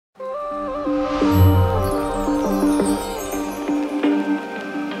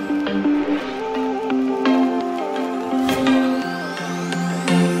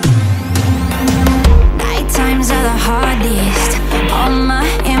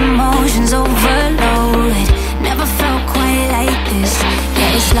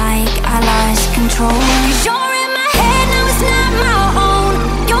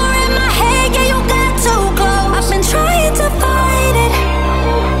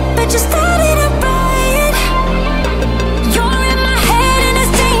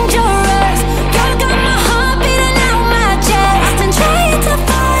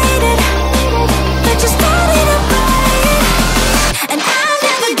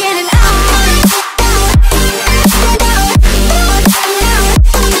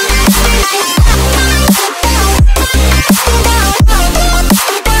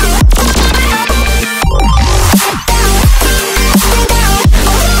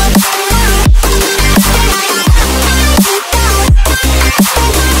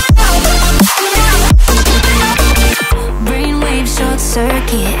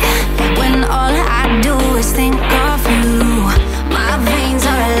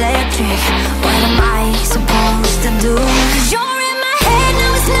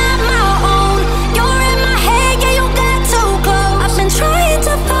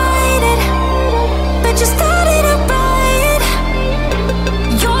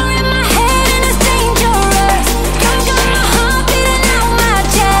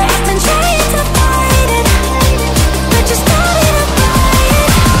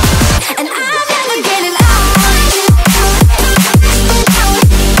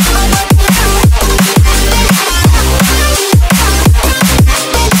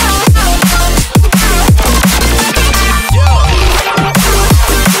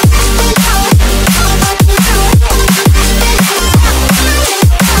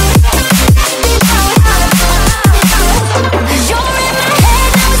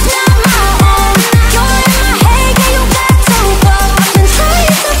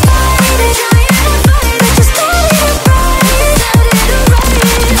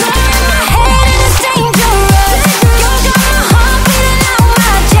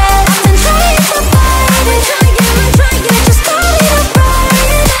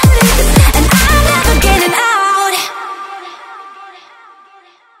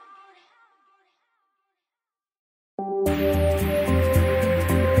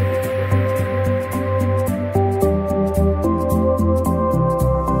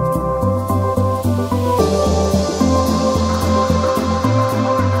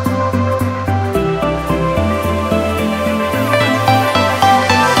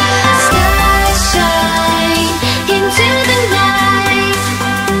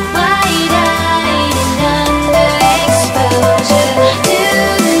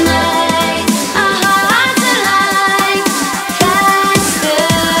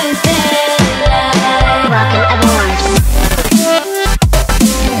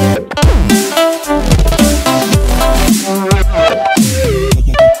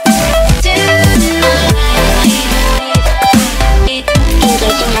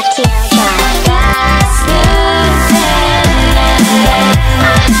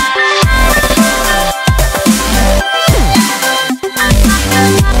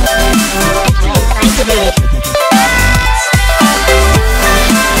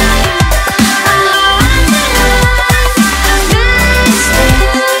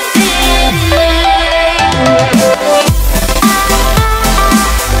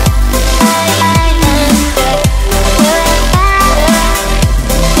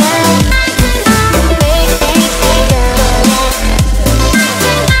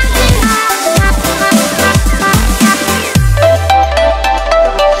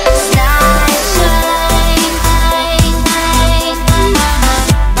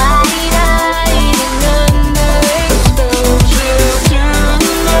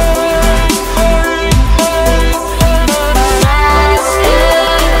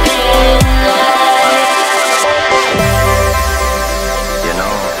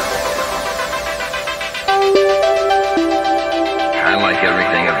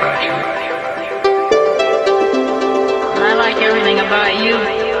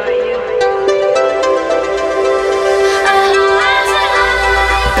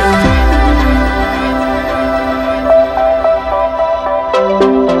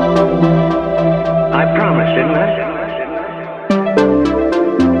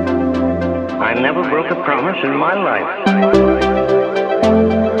never broke a promise in my life.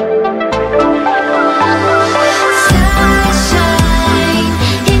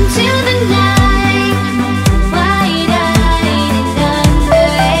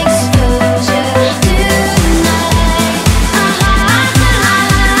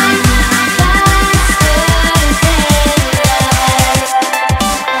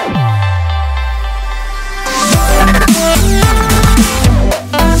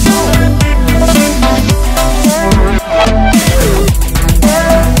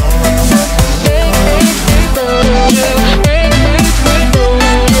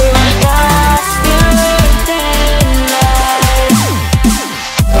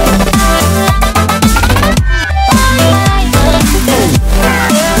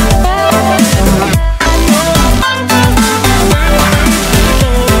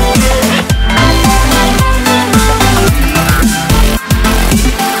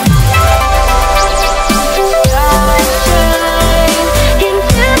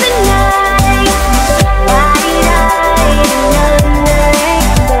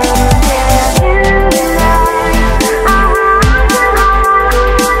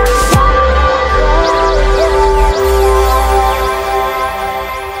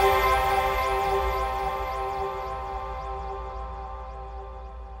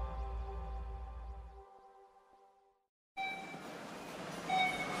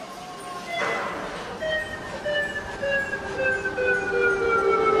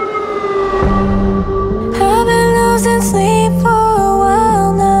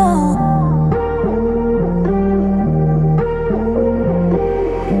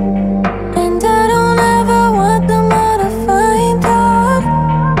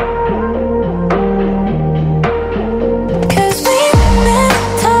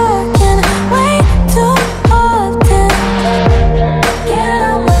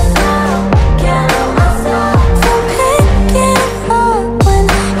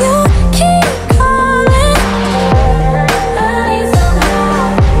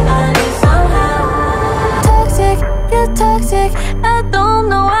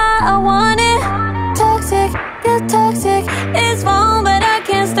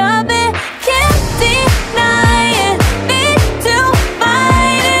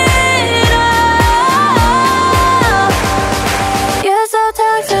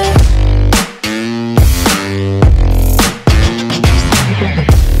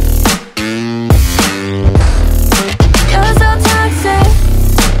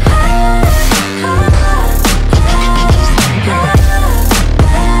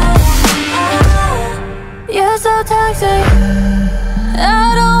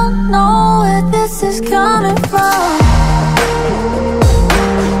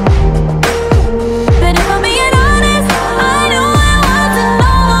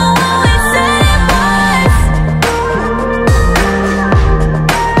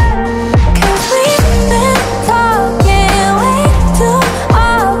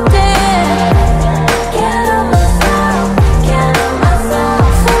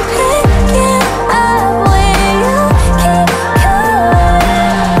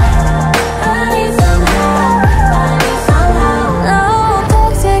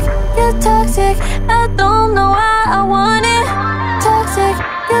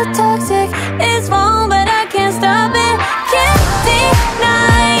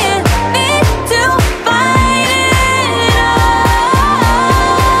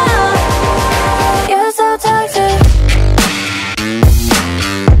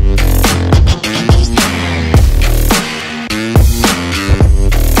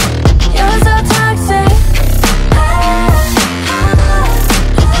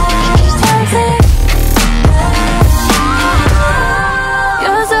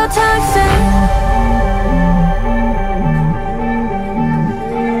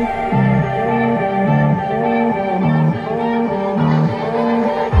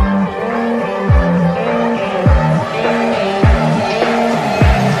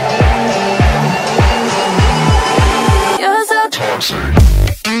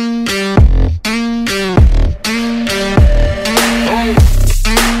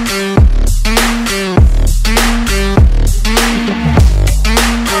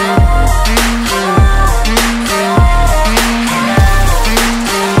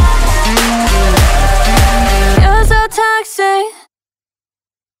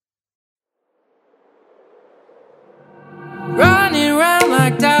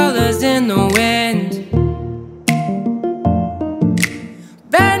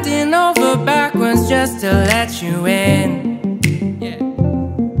 just to let you in. Yeah.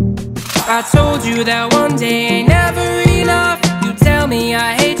 I told you that one day ain't never enough. You tell me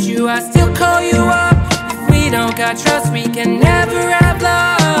I hate you you, I still call you up. If we don't got trust, we can never have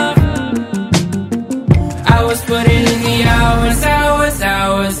love. I was putting in the hours, I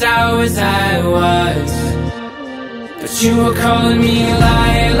was. But you were calling me a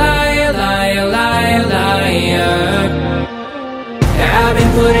liar, liar, liar, liar, liar. I've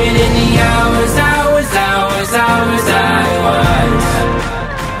been putting in the hours, I was.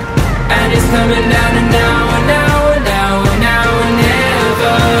 And it's coming down to now and now and now and now and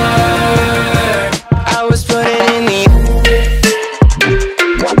never. I was putting in the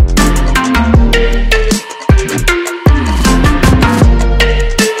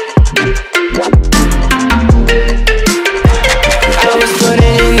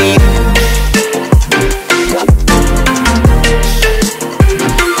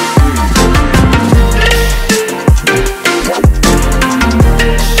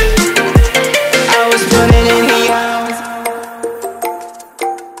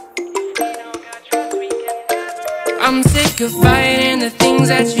I'm sick of fighting the things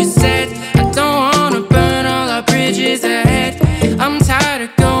that you said. I don't wanna burn all our bridges ahead. I'm tired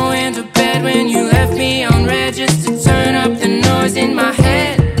of going to bed when you left me on red just to turn up the noise in my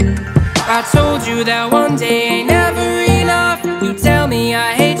head. I told you that one day ain't never enough. You tell me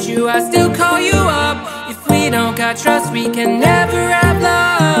I hate you, I still call you up. If we don't got trust, we can never have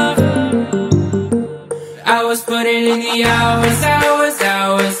love. I was putting in the hours, I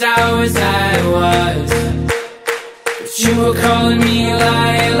was. You were calling me a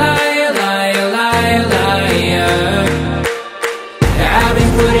liar, liar, liar, liar, liar. I've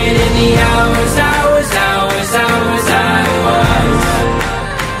been putting in the hours, I was.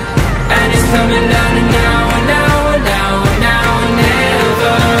 And it's coming down to now and now and now and now and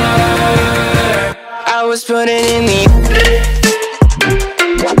never. I was putting in the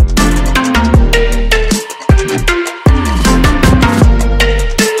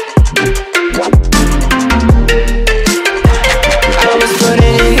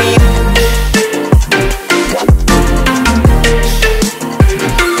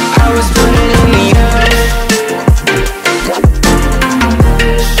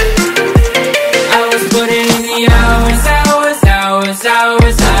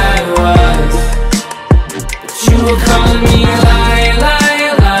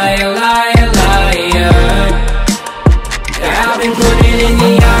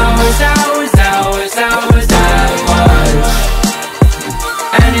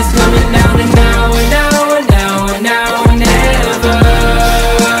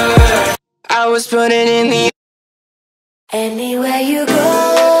putting in the anywhere you go,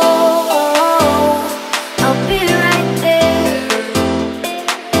 I'll be right there.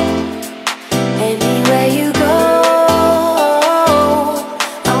 Anywhere you go,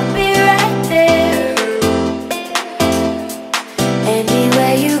 I'll be right there.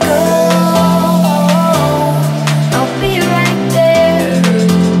 Anywhere you go, I'll be right there.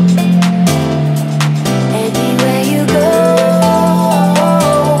 Anywhere you go,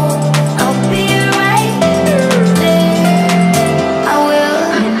 I'll be right there. I will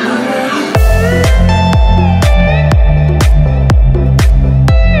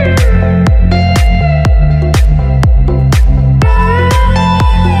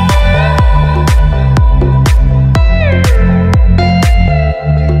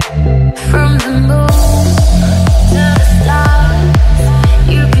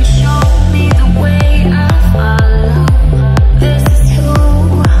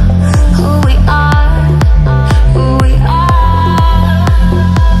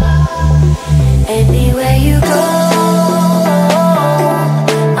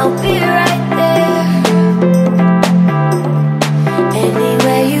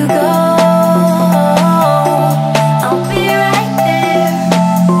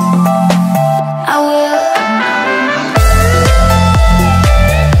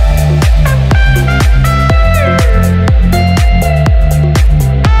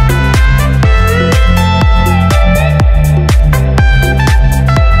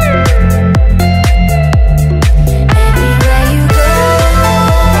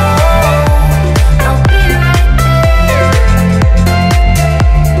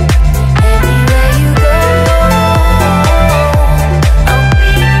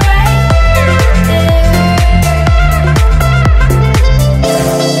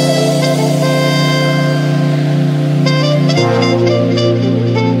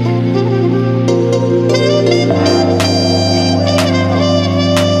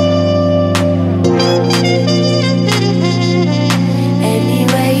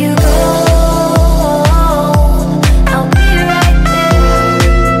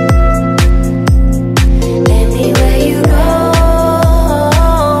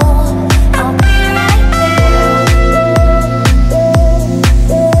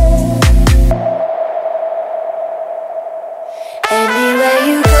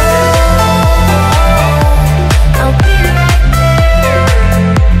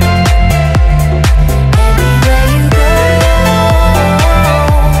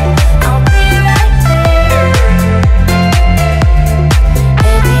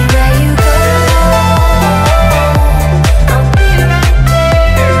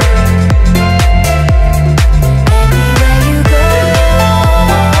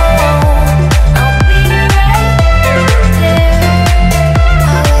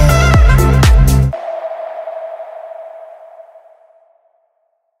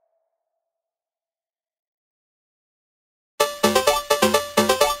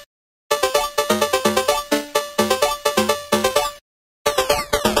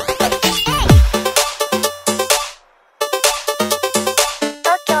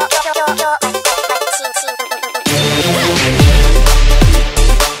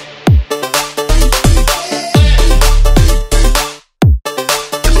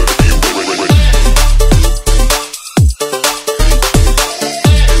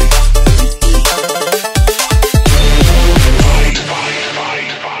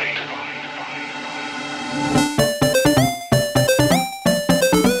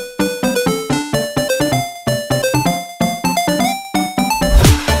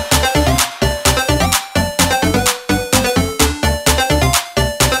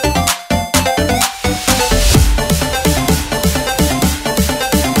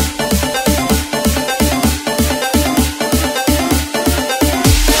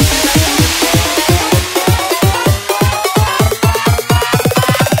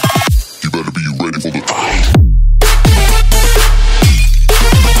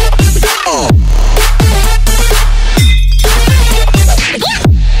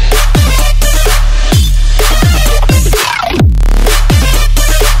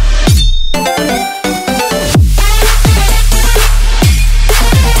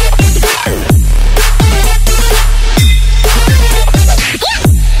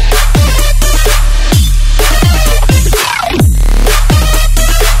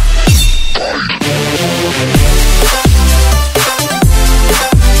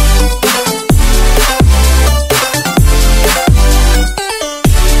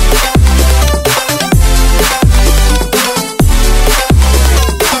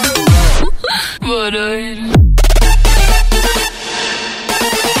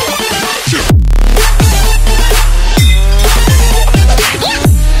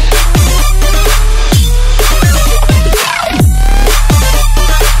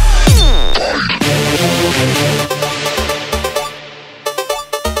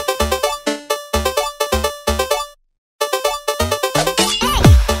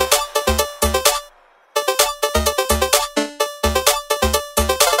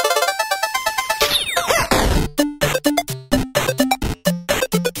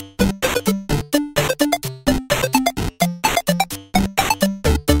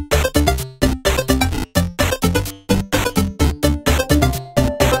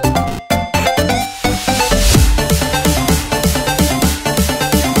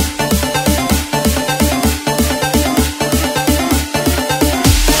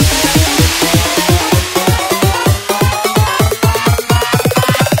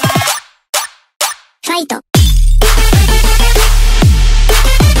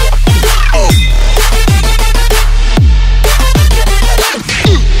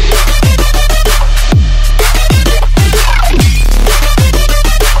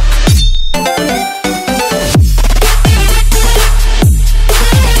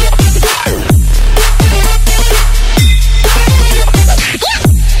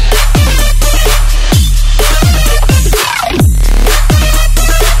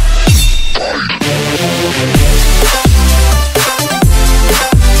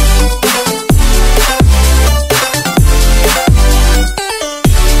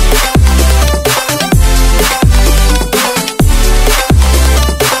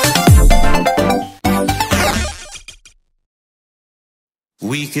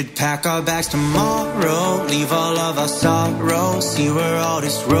could pack our bags tomorrow, leave all of our sorrows, see where all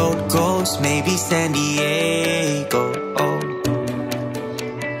this road goes. Maybe San Diego,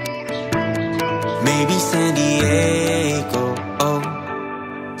 maybe San Diego.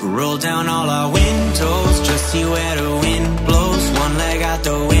 Roll down all our windows, just see where the wind blows. One leg out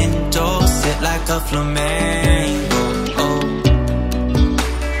the window, sit like a flamingo.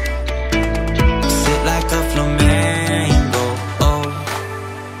 Sit like a flamingo.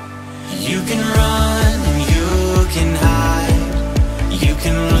 You can run and you can hide, you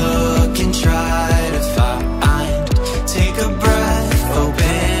can look and try to find. Take a breath,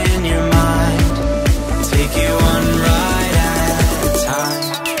 open your mind, take it one ride at a time.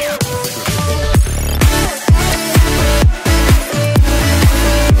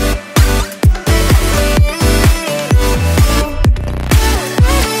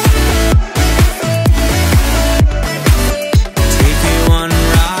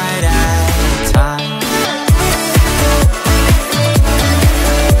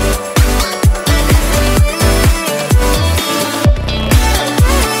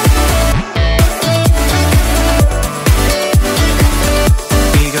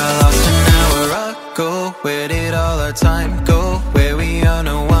 Where did all our time go? Where we are,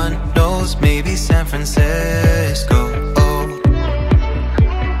 no one knows. Maybe San Francisco.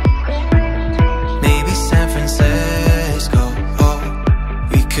 Maybe San Francisco.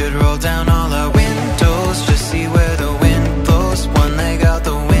 We could roll down all our windows, just see where the wind blows. One leg out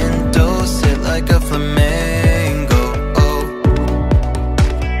the window, sit like a flamingo.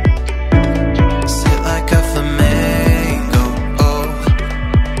 Sit like a flamingo.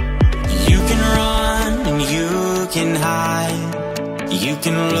 You can run, you can hide, you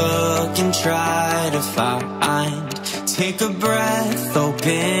can look and try to find. Take a breath,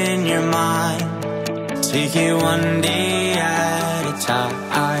 open your mind, take it one day at a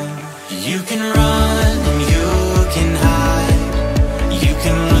time. You can run and you can hide, you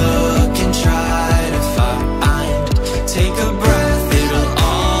can look and try to find. Take a breath, it'll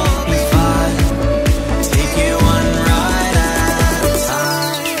all be fine. Take it one ride at a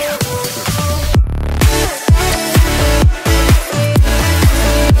time.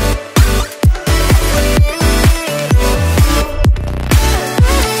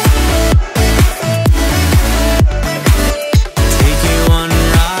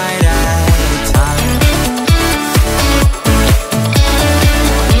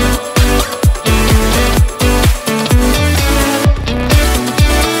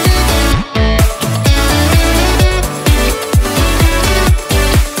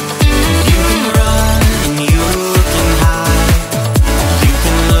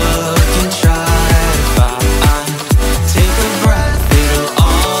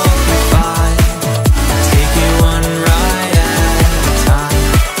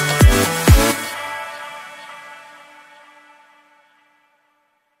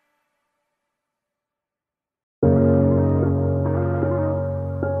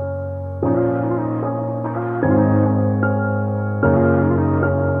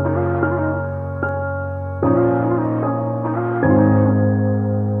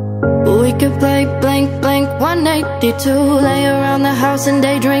 We could play blank blank 182, lay around the house and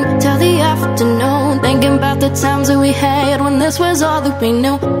daydream till the afternoon, thinking about the times that we had when this was all that we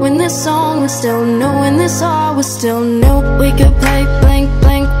knew, when this song was still new, when this all was still new. We could play blank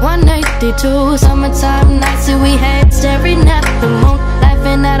blank 182, summertime nights that we had, staring at the moon,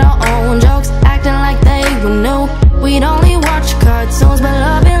 laughing at our own jokes, acting like they were new. We'd only watch cartoons, but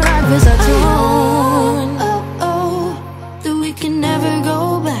love and life is our tune. That we can never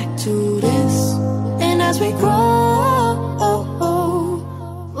go back to this. And as we grow,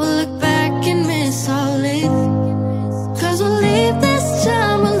 we'll look back and miss all it. Cause we'll leave this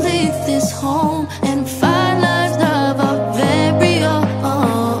time, we'll leave this home, and find lives of our very own.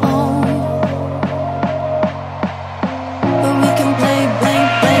 But we can play blank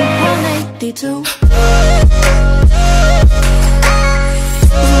blank 182.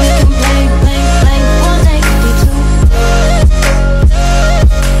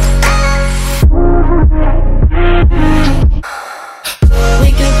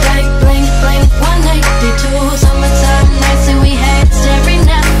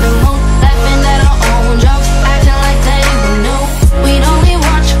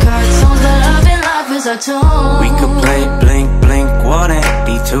 We could play blink, blink,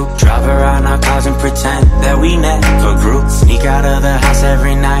 182. Drive around our cars and pretend that we never grew. Sneak out of the house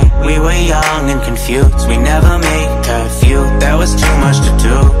every night. We were young and confused. We never made curfew. There was too much to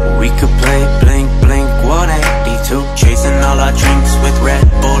do. We could play blink, blink, 182. Chasing all our drinks with Red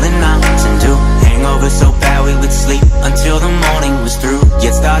Bull and Mountain Dew. Hangover so bad we would sleep until the morning was through.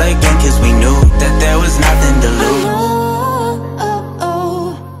 Yet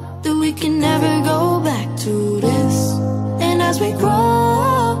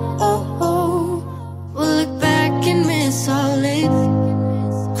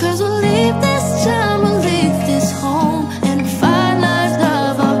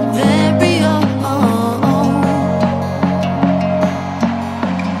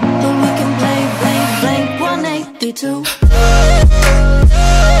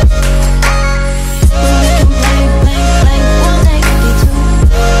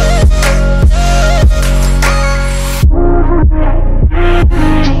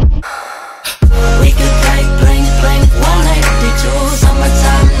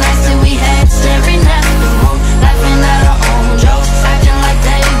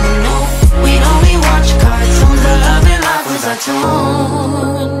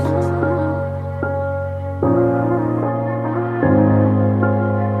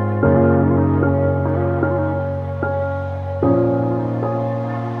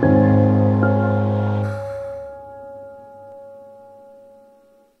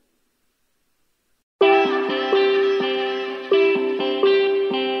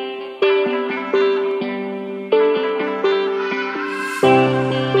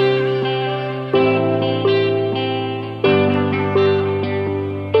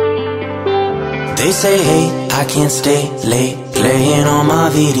They say, hey, I can't stay late playing on my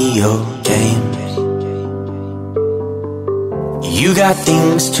video games. You got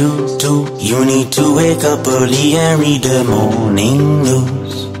things to do. You need to wake up early and read the morning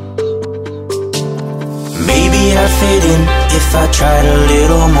news. Maybe I'd fit in if I tried a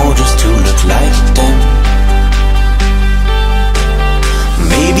little more just to look like them.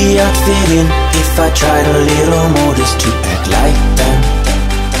 Maybe I'd fit in if I tried a little more just to act like them.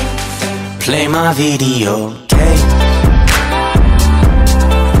 Play my video game.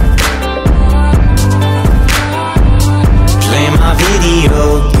 Play my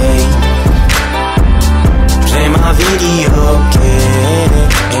video game. Play my video game.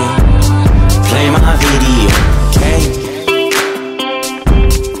 Play my video game.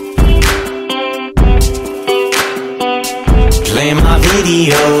 Play my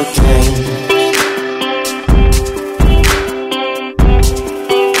video game.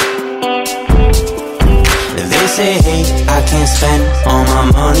 They say, hey, I can't spend all my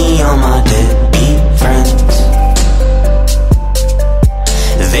money on my deadbeat friends.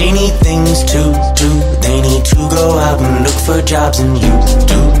 They need things to do. They need to go out and look for jobs, and you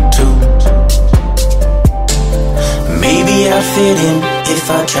do too. Maybe I'd fit in if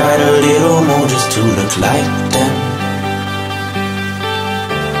I tried a little more just to look like them.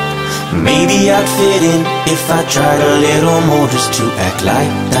 Maybe I'd fit in if I tried a little more just to act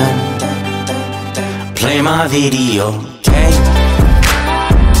like them. Play my video game.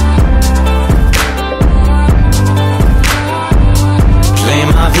 Play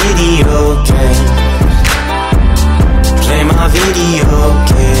my video game. Play my video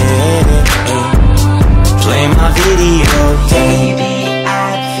game. Play my video game. Maybe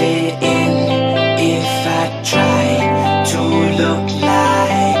I'd fit in if I tried to look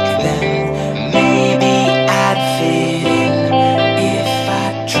like them. Maybe I'd fit in if I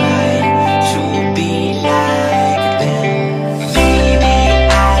tried to be like them. Maybe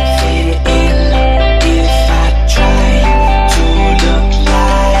I'd fit in if I tried to look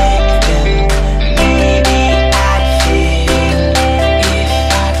like them. Maybe I'd fit in if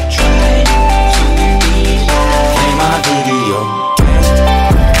I tried to be like. Play my video game.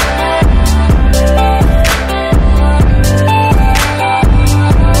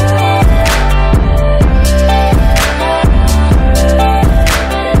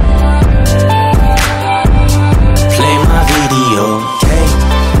 Play my video game.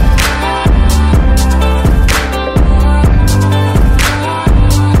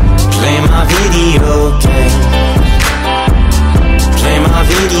 Play my video game. Play my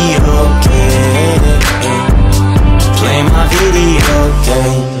video game. Play my video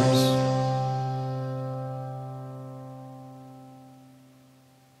games.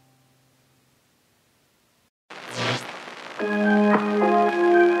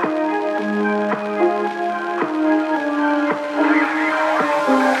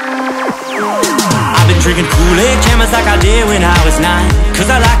 I've been drinking Kool-Aid cameras like I did when I was 9, 'cause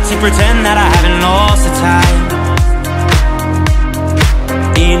I like to pretend that I haven't lost the time.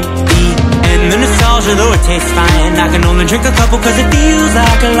 In the end, the nostalgia, though it tastes fine, I can only drink a couple 'cause it feels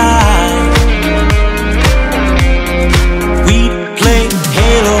like a lie. We'd play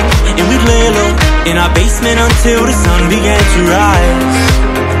Halo and we'd lay low in our basement until the sun began to rise.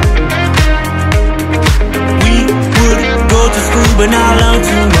 We would go to school but not learn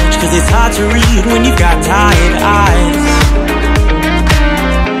too much, 'cause it's hard to read when you've got tired eyes.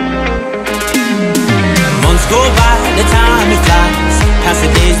 Months go by, the time it flies, past the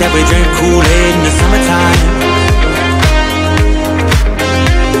days that we drink Kool-Aid in the summertime.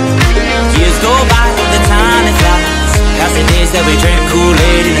 Years go by, the time it flies, past the days that we drink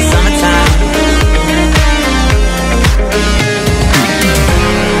Kool-Aid in the summertime.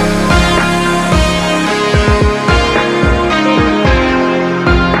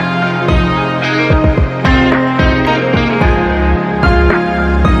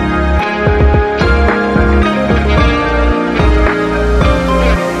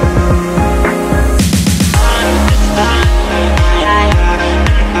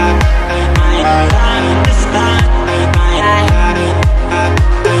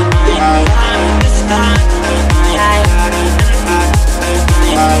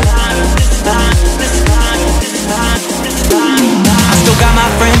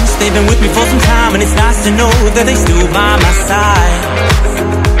 They've been with me for some time, and it's nice to know that they still by my side.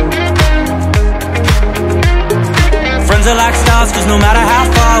 Friends are like stars, 'cause no matter how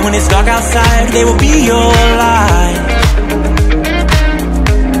far, when it's dark outside, they will be your light.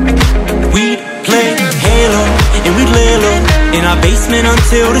 We'd play Halo and we'd lay low in our basement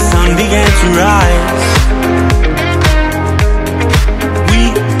until the sun began to rise. We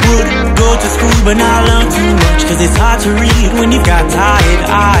would go go to school but not learn too much, cause it's hard to read when you've got tired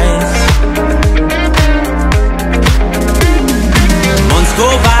eyes. Months go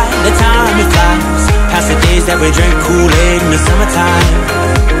by, the time it flies, past the days that we drank Kool-Aid in the summertime.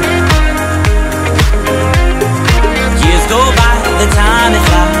 Years go by, the time it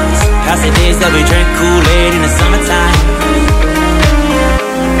flies, past the days that we drank Kool-Aid in the summertime.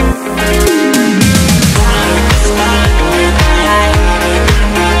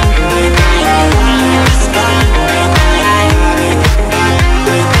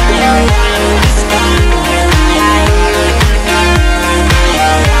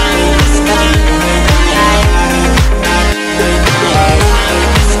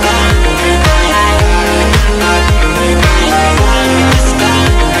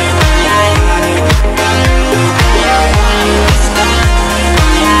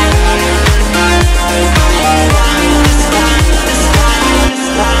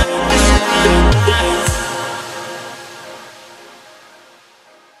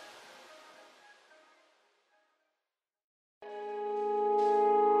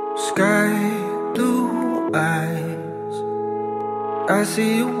 Sky blue eyes, I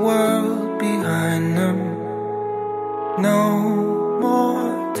see a world behind them. No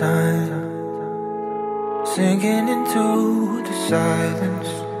more time sinking into the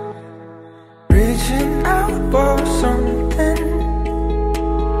silence, reaching out for something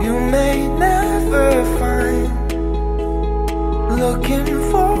you may never find, looking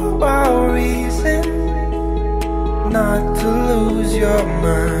for a reason not to lose your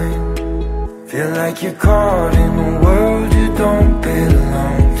mind. Feel like you're caught in a world you don't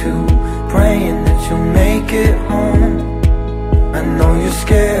belong to, praying that you'll make it home. I know you're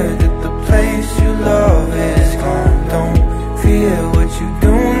scared that the place you love is gone. Don't fear what you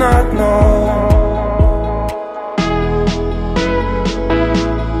do not know.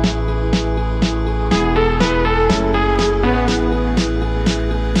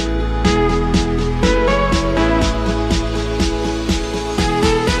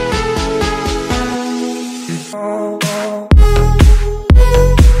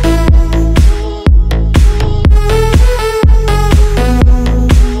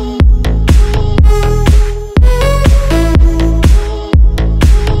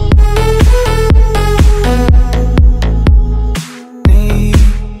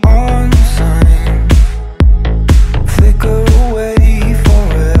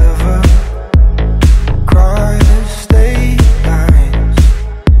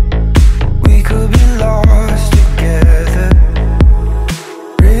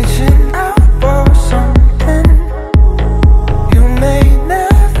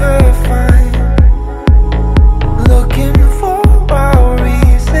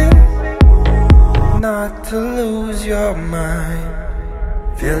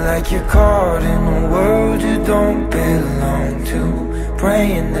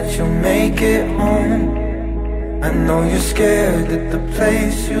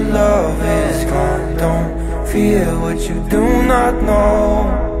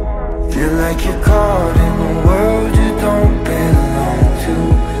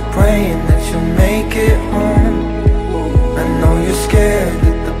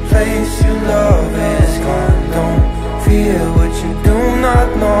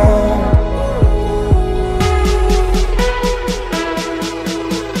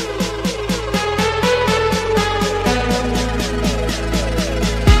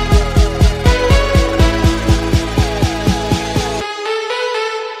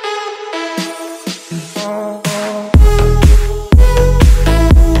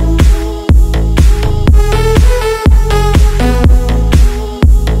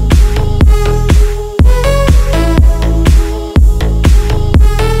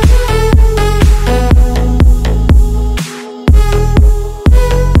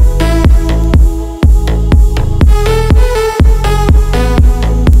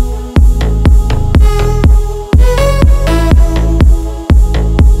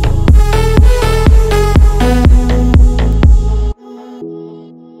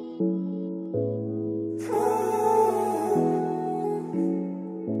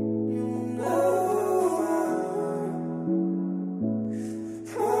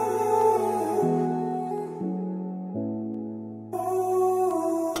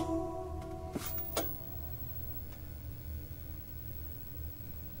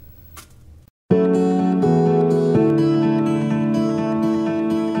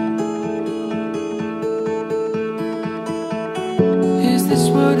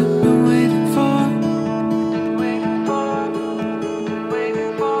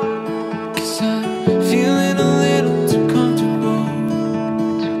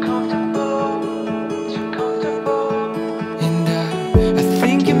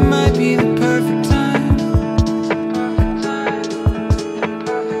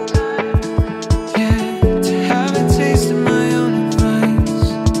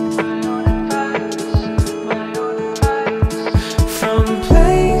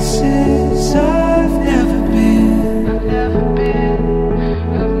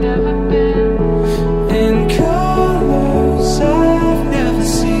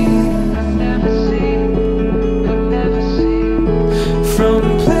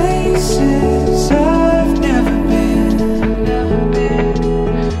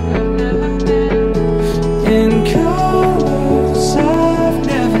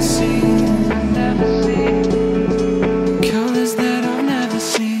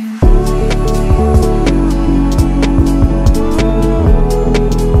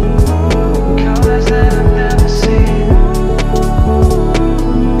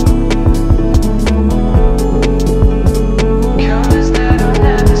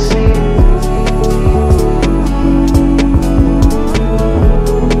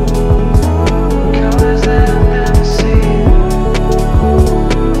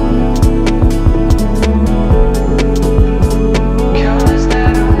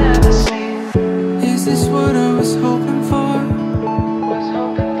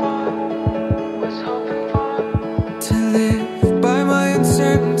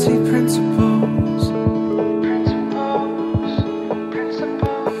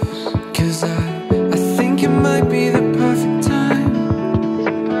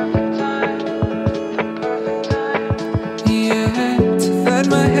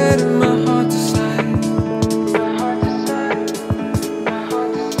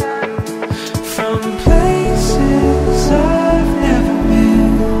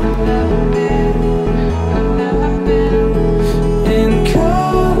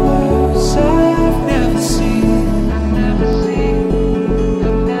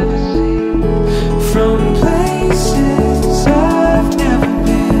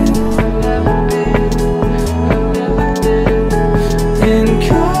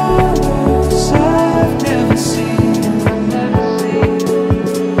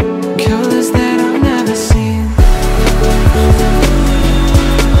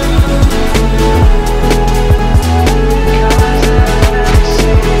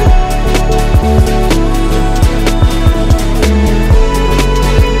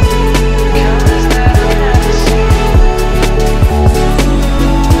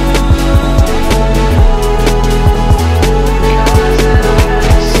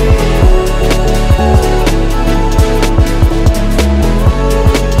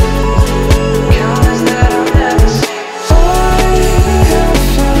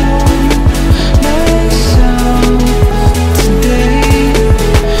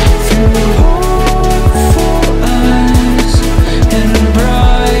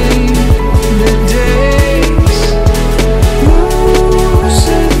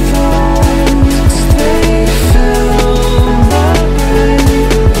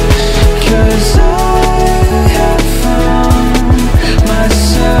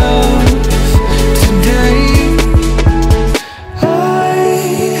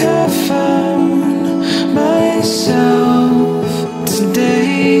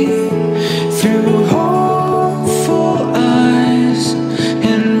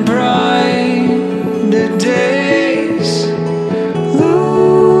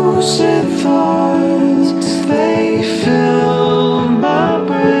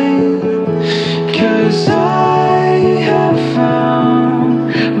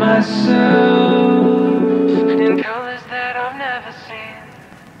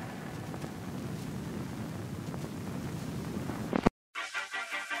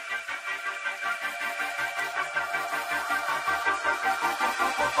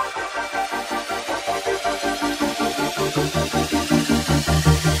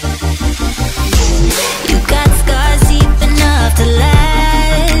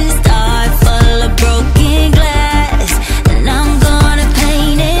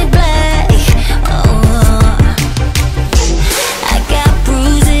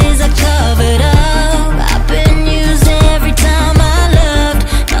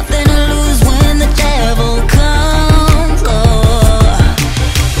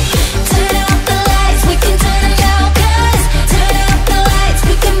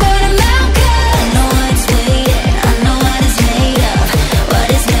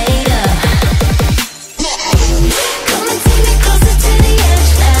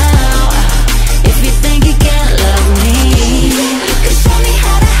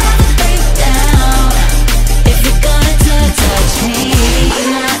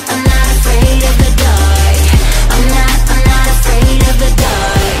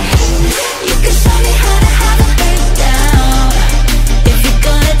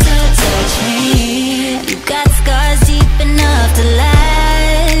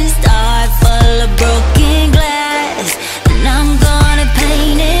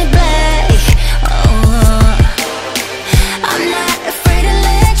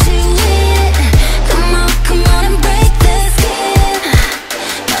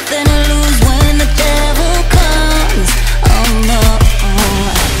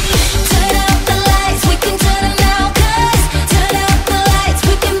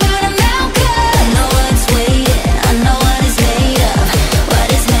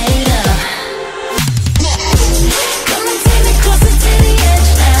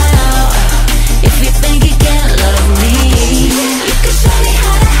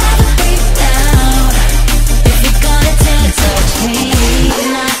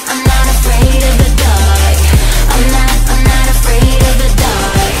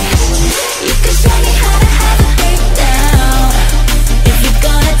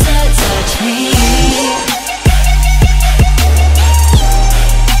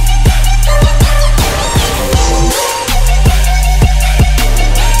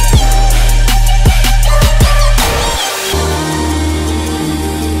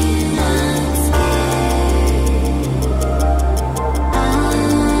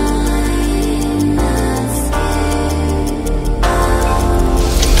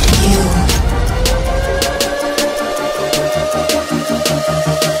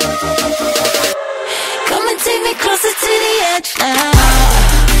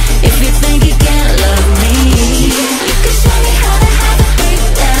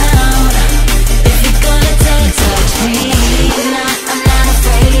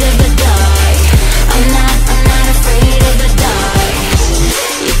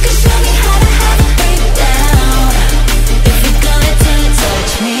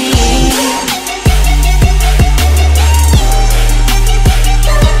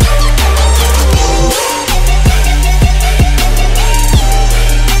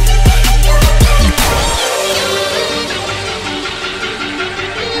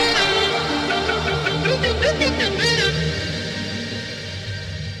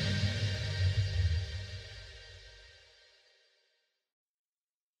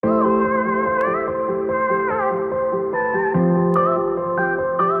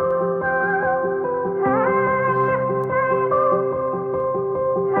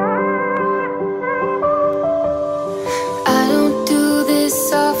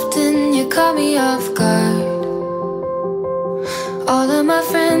 me off guard. All of my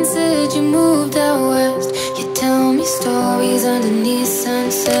friends said you moved out west. You tell me stories underneath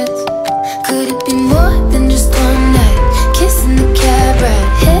sunsets. Could it be more than just one night? Kissing the cab ride,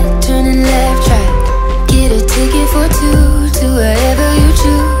 head turning left, right. Get a ticket for two to wherever you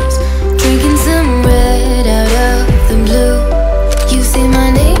choose. Drinking some red out of the blue. You say my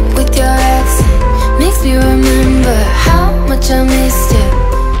name with your accent, makes me remember how much I missed you.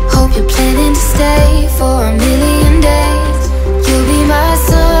 Hope you're planning to stay for a million days. You'll be my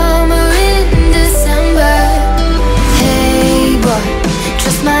summer in December. Hey boy,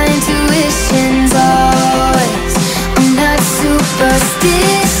 trust my intuitions always. I'm not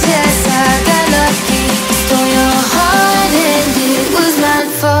superstitious, I got lucky. Stole your heart and it was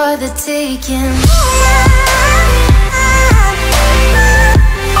mine for the taking.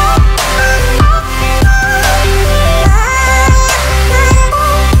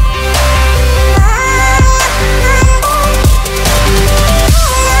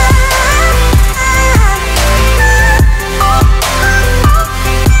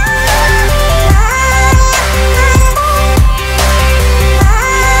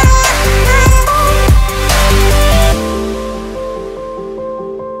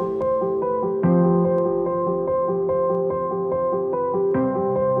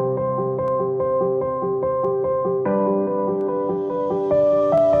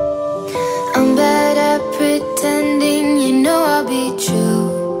 I'm bad at pretending, you know I'll be true.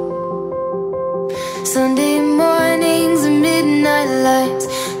 Sunday mornings and midnight lights,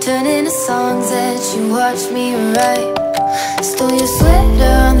 turning to songs that you watched me write. Stole your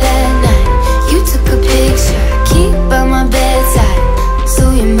sweater on that night, you took a picture, keep by my bedside. So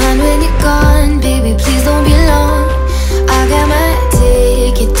you're mine when you're gone, baby, please don't be long. I got my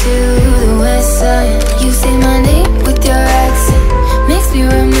ticket to the west side. You say my name with your accent, makes me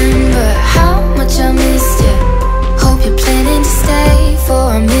remember how much I missed you. Hope you're planning to stay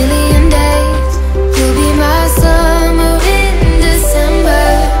for a million days. You'll be my summer in December.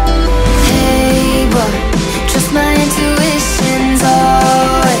 Hey boy, trust my intuitions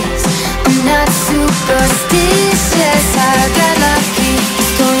always. I'm not superstitious, I got lucky.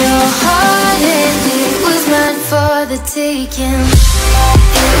 Stole your heart and it was mine for the taking.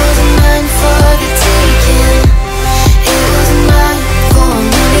 It was mine for the taking. It was mine for a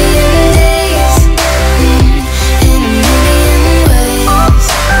million days, in a million ways.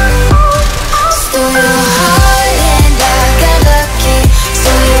 Stole your heart and I got lucky.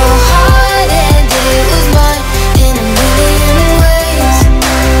 Stole your heart and it was mine in a million ways,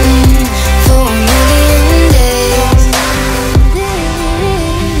 for a million days.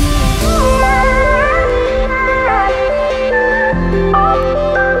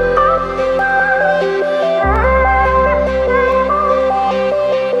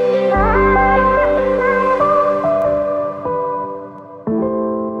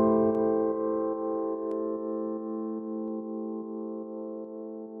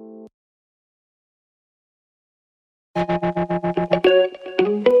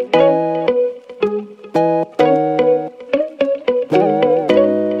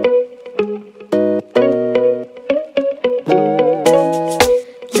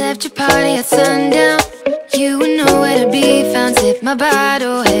 Left your party at sundown, you were nowhere to be found. Sipped my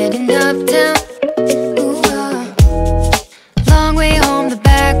bottle, heading uptown. Ooh, long way home, the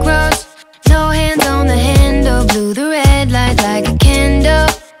back roads, no hands on the handle. Blew the red light like a candle.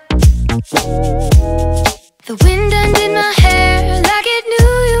 The wind undid my hair like it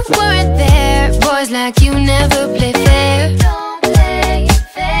knew you weren't there. Boys like you never play fair. Don't play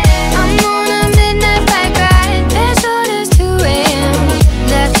fair. I'm on a midnight bike ride, past orders 2 a.m.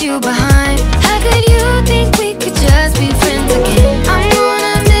 Left you behind. How could you think we could just be friends again? I'm on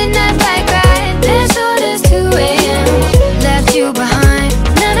a midnight bike ride, past orders 2 a.m. Left you behind.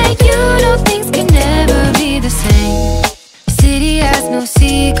 Now that you know things can never be the same. City has no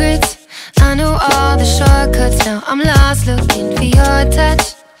secrets, I know all the shortcuts. Now I'm lost looking for your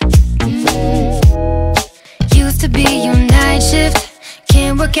touch. Used to be your night shift,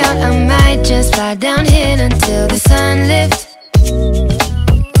 can't work out, I might just fly down here until the sun lifts.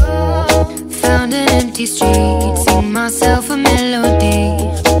 Found an empty street, sing myself a melody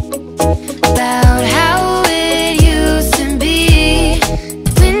about how it used to be.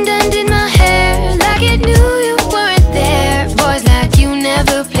 The wind undid my hair like it knew you weren't there. Boys like you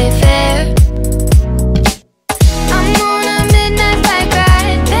never play fair. I'm on a midnight bike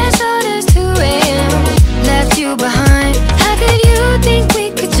ride, past orders 2 a.m. Left you behind. How could you think we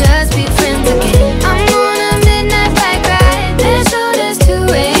could just be friends again? I'm on a midnight bike ride, past orders 2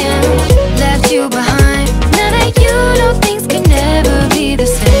 a.m. Left you behind. Now that you know things can never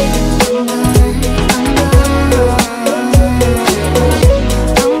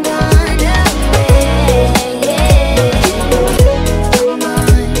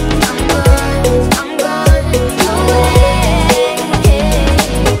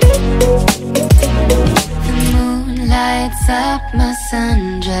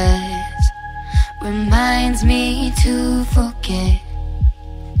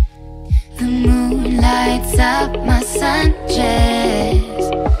lights up my Sanchez,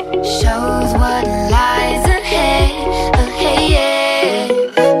 shows what lies ahead.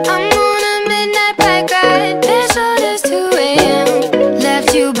 I'm on a midnight bike ride, as short as 2 a.m.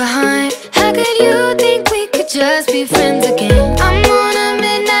 Left you behind. How could you think we could just be friends again? I'm on a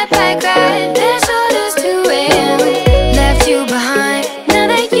midnight bike ride, as short as 2 a.m. Left you behind. Now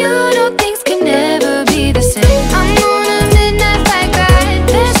that you know things can never be the same. I'm on a midnight bike ride,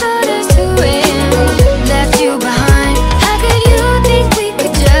 as short as 2 a.m. Left you behind. How could you think we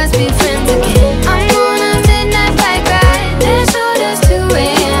could just be friends again? I'm on a midnight bike ride, as short as 2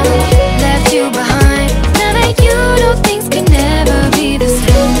 a.m. Left you behind. Now that you know things can never be the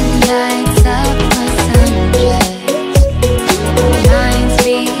same. Lights up my sundress, reminds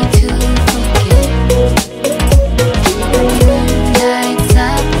me to forget. Lights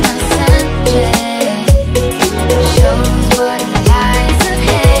up my sundress, shows what lies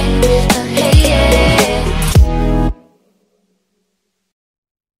ahead.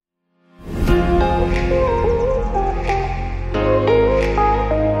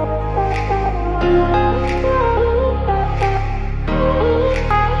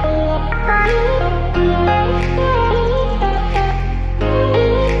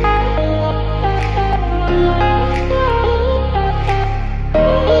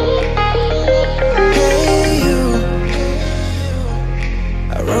 Hey you,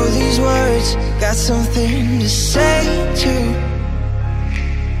 I wrote these words, got something to say to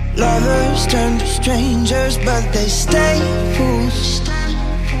lovers turn to strangers, but they stay fools.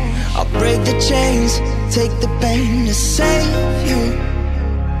 I'll break the chains, take the pain to save you.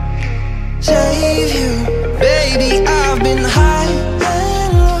 Save you, baby, I've been high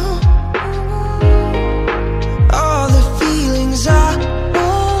and low. All the feelings I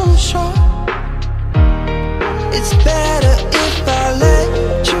won't show. It's better if I let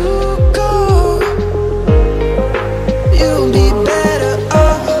you go. You'll be better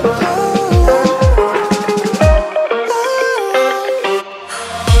off.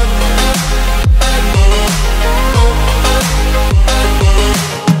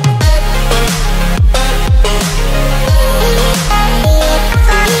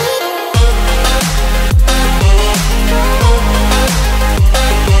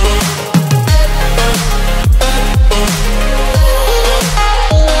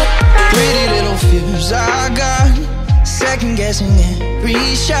 Pretty little fears I got, second guessing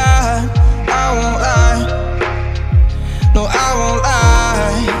every shot. I won't lie, no I won't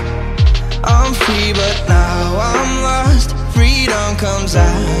lie. I'm free but now I'm lost. Freedom comes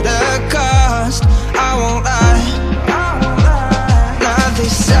at a cost. I won't lie, not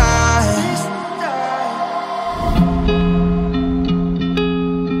this time.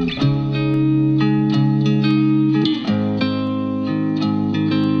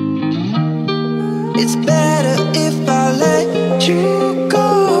 It's better if I let you go.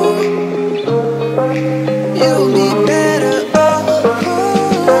 You'll be better off.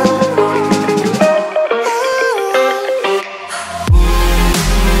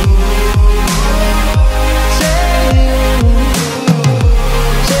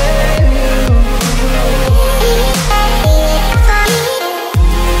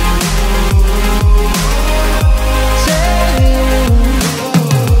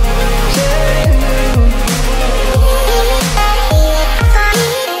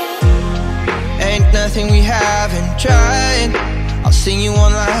 Ain't nothing we haven't tried. I'll sing you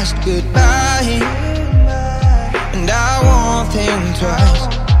one last goodbye, and I won't think twice.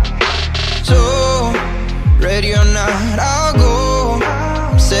 So, ready or not, I'll go.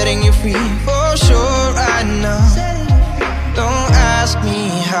 I'm setting you free for sure right now. Don't ask me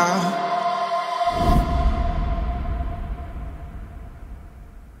how.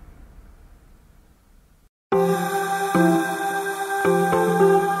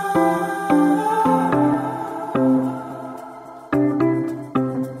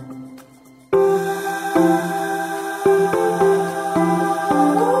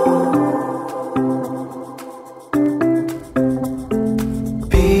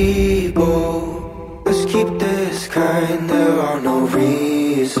 People, let's keep this kind. There are no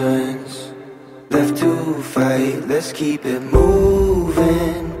reasons left to fight. Let's keep it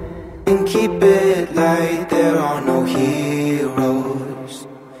moving and keep it light. There are no heroes,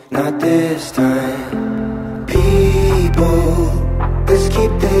 not this time. People, let's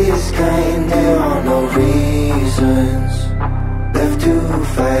keep this kind. There are no reasons left to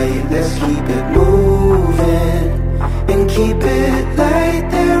fight. Let's keep it moving and keep it light.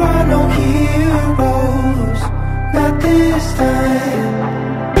 There are no heroes, not this time.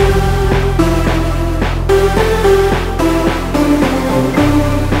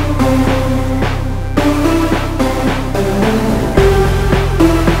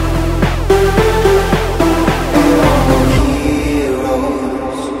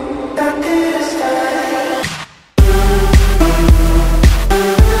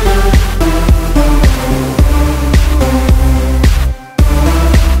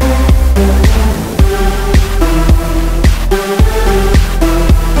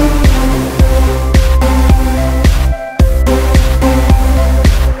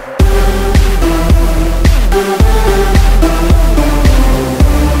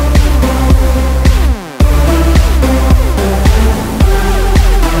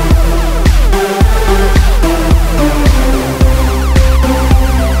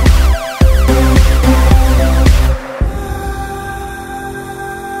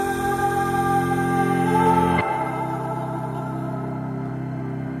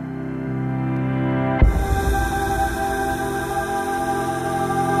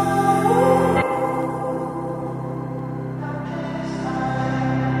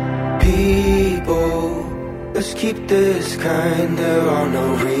 let's keep this kind. There are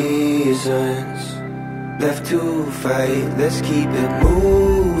no reasons left to fight. Let's keep it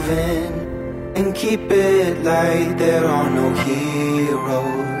moving and keep it light. There are no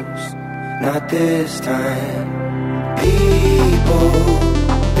heroes, not this time. People,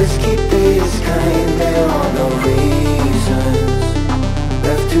 let's keep this kind. There are no reasons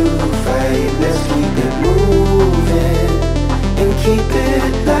left to fight. Let's keep it moving and keep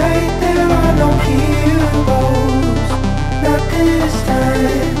it light. There are no heroes, not this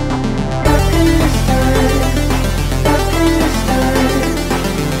time. Not this time. Not this time.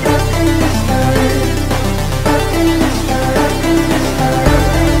 Not this time. Not this time. Not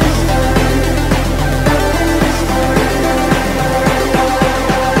this time.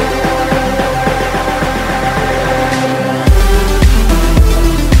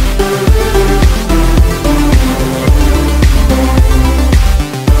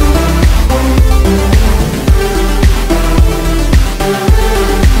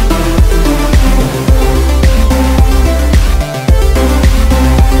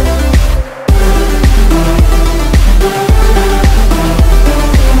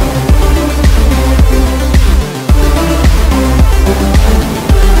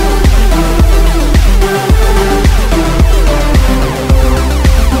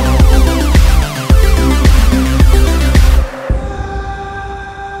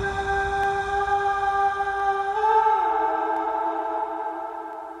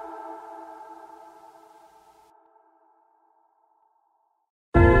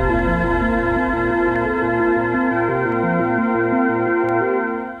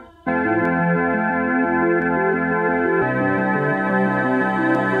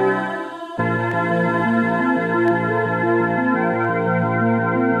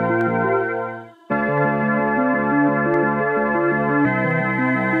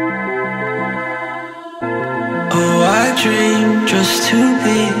 Dream just to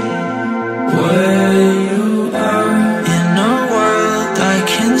be where you are, in a world I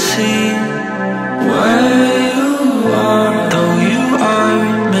can see where you are, though you are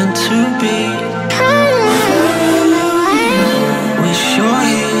meant to be. Wish you're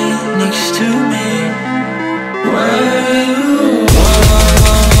here next to me, where you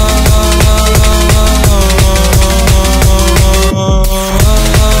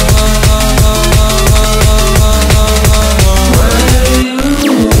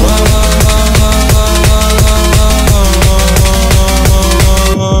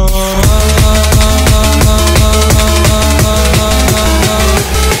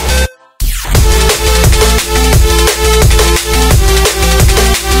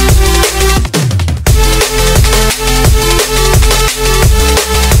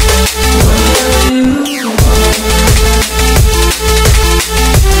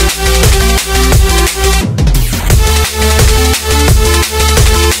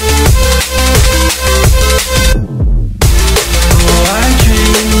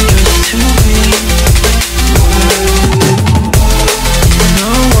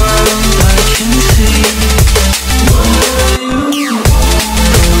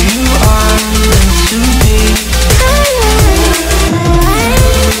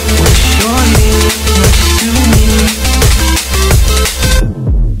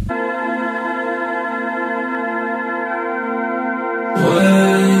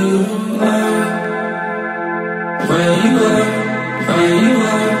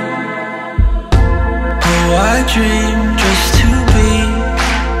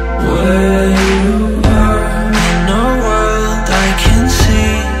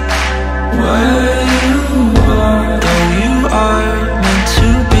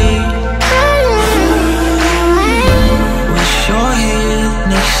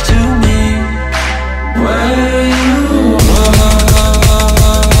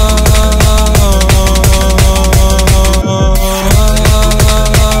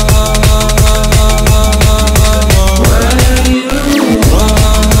where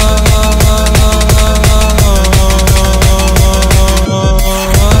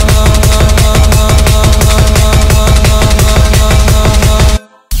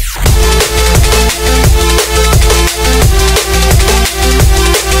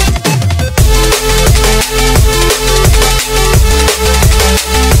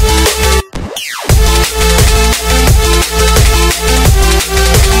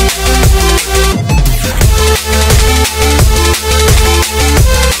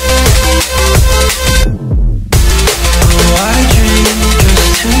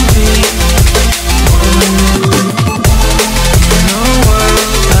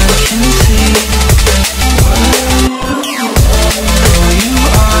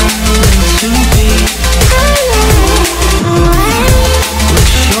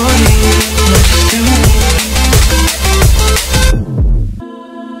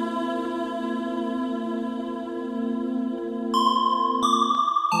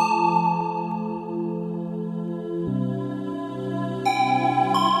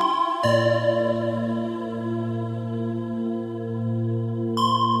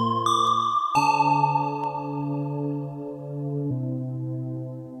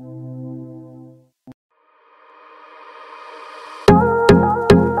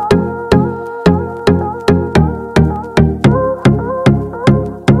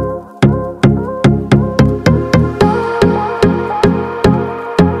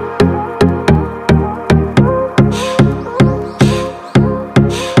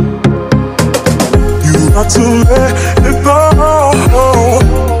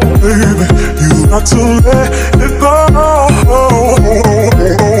got to let it go.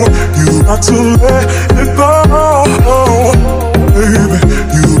 You got to let it go. Baby,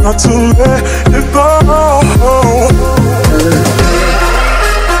 you got to let it go.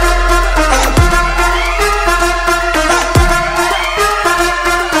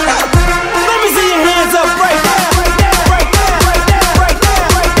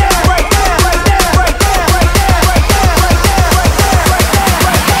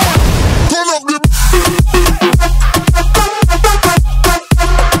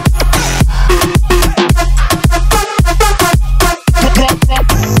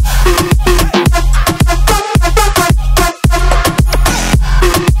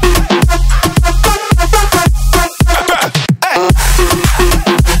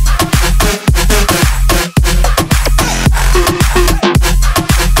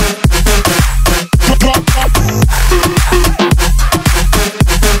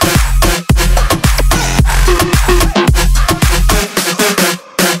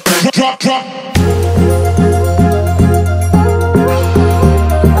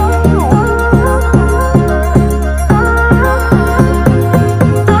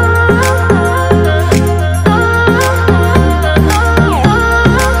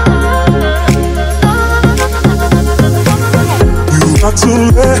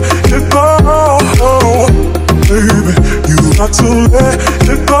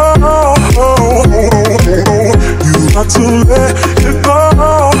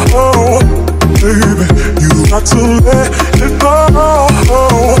 Baby, you got to let it go.